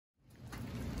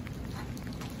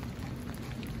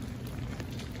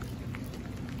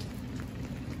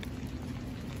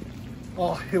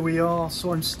Oh, here we are.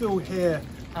 So I'm still here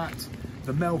at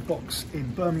the mailbox in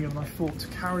Birmingham, and I thought to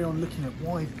carry on looking at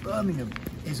why Birmingham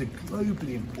is a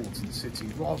globally important city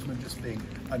rather than just being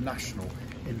a national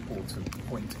important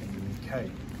point in the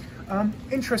UK.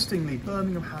 Interestingly,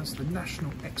 Birmingham has the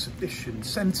National Exhibition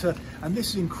Centre, and this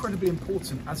is incredibly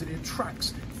important as it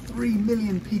attracts 3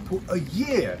 million people a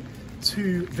year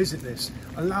to visit this,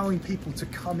 allowing people to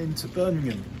come into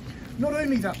Birmingham. Not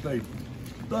only that though,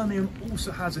 Birmingham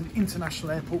also has an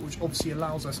international airport, which obviously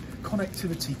allows us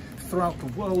connectivity throughout the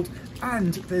world,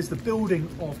 and there's the building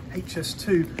of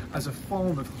HS2 as a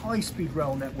forward high-speed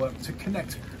rail network to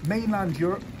connect mainland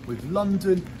Europe with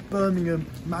London, Birmingham,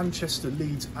 Manchester,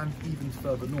 Leeds and even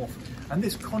further north. And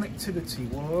this connectivity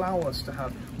will allow us to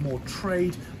have more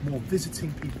trade, more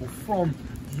visiting people from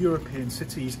European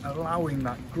cities, allowing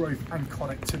that growth and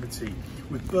connectivity,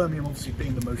 with Birmingham obviously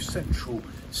being the most central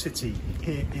city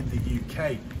here in the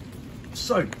UK.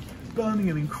 So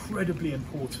Birmingham, incredibly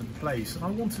important place, and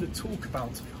I wanted to talk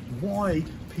about why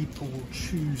people will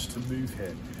choose to move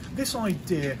here. This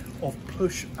idea of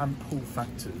push and pull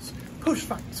factors. Push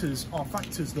factors are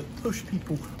factors that push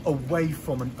people away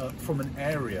from an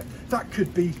area. That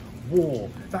could be war,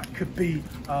 that could be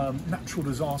natural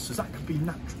disasters, that could be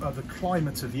the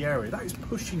climate of the area. That is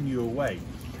pushing you away.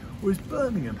 Whereas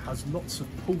Birmingham has lots of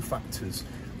pull factors.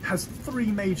 Has 3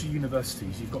 major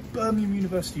universities. You've got Birmingham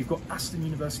University, you've got Aston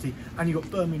University, and you've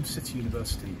got Birmingham City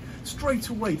University. Straight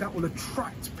away, that will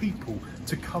attract people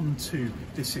to come to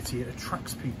this city. It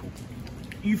attracts people.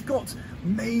 You've got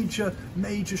major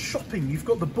shopping. You've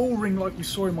got the Bull Ring, like we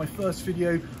saw in my first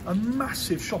video, a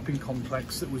massive shopping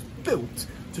complex that was built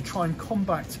to try and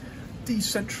combat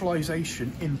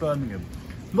decentralisation in Birmingham.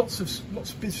 Lots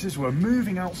of businesses were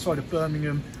moving outside of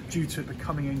Birmingham due to it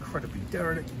becoming incredibly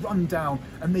derelict, run down,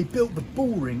 and they built the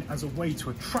Bull Ring as a way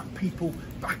to attract people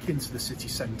back into the city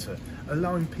centre,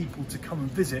 allowing people to come and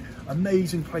visit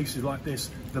amazing places like this,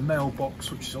 the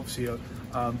mailbox, which is obviously a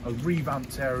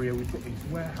revamped area. We've got these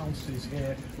warehouses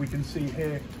here. We can see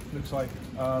here, looks like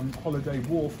Holiday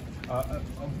Wharf,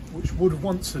 which would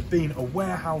once have been a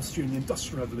warehouse during the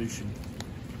Industrial Revolution.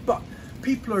 But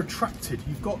people are attracted.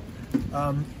 You've got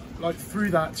like through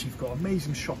that, you've got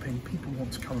amazing shopping. People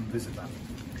want to come and visit that.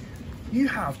 You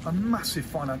have a massive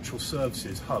financial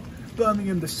services hub.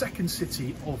 Birmingham, the second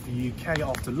city of the UK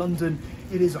after London,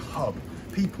 it is a hub.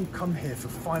 People come here for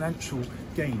financial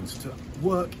gains, to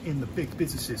work in the big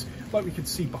businesses. Like we can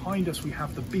see behind us, we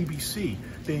have the BBC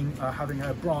having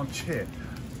a branch here.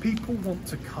 People want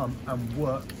to come and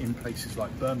work in places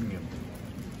like Birmingham.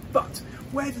 But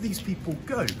where do these people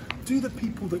go? Do the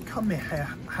people that come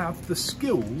here have the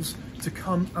skills to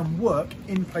come and work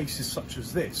in places such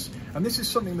as this? And this is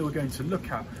something that we're going to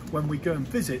look at when we go and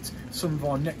visit some of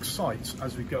our next sites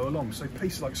as we go along. So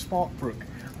places like Sparkbrook,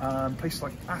 places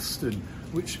like Aston,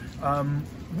 which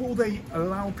will they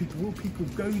allow people, will people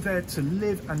go there to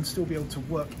live and still be able to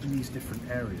work in these different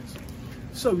areas?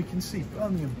 So we can see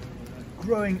Birmingham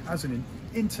growing as an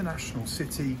international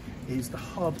city, is the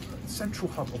hub, central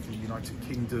hub of the United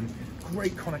Kingdom.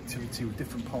 Great connectivity with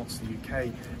different parts of the UK.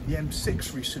 The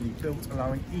M6 recently built,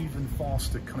 allowing even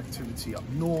faster connectivity up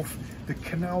north. The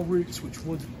canal routes, which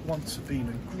would once have been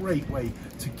a great way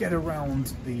to get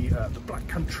around the Black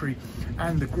Country,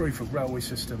 and the growth of railway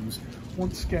systems.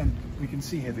 Once again, we can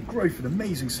see here the growth of an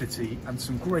amazing city and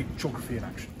some great geography in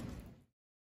action.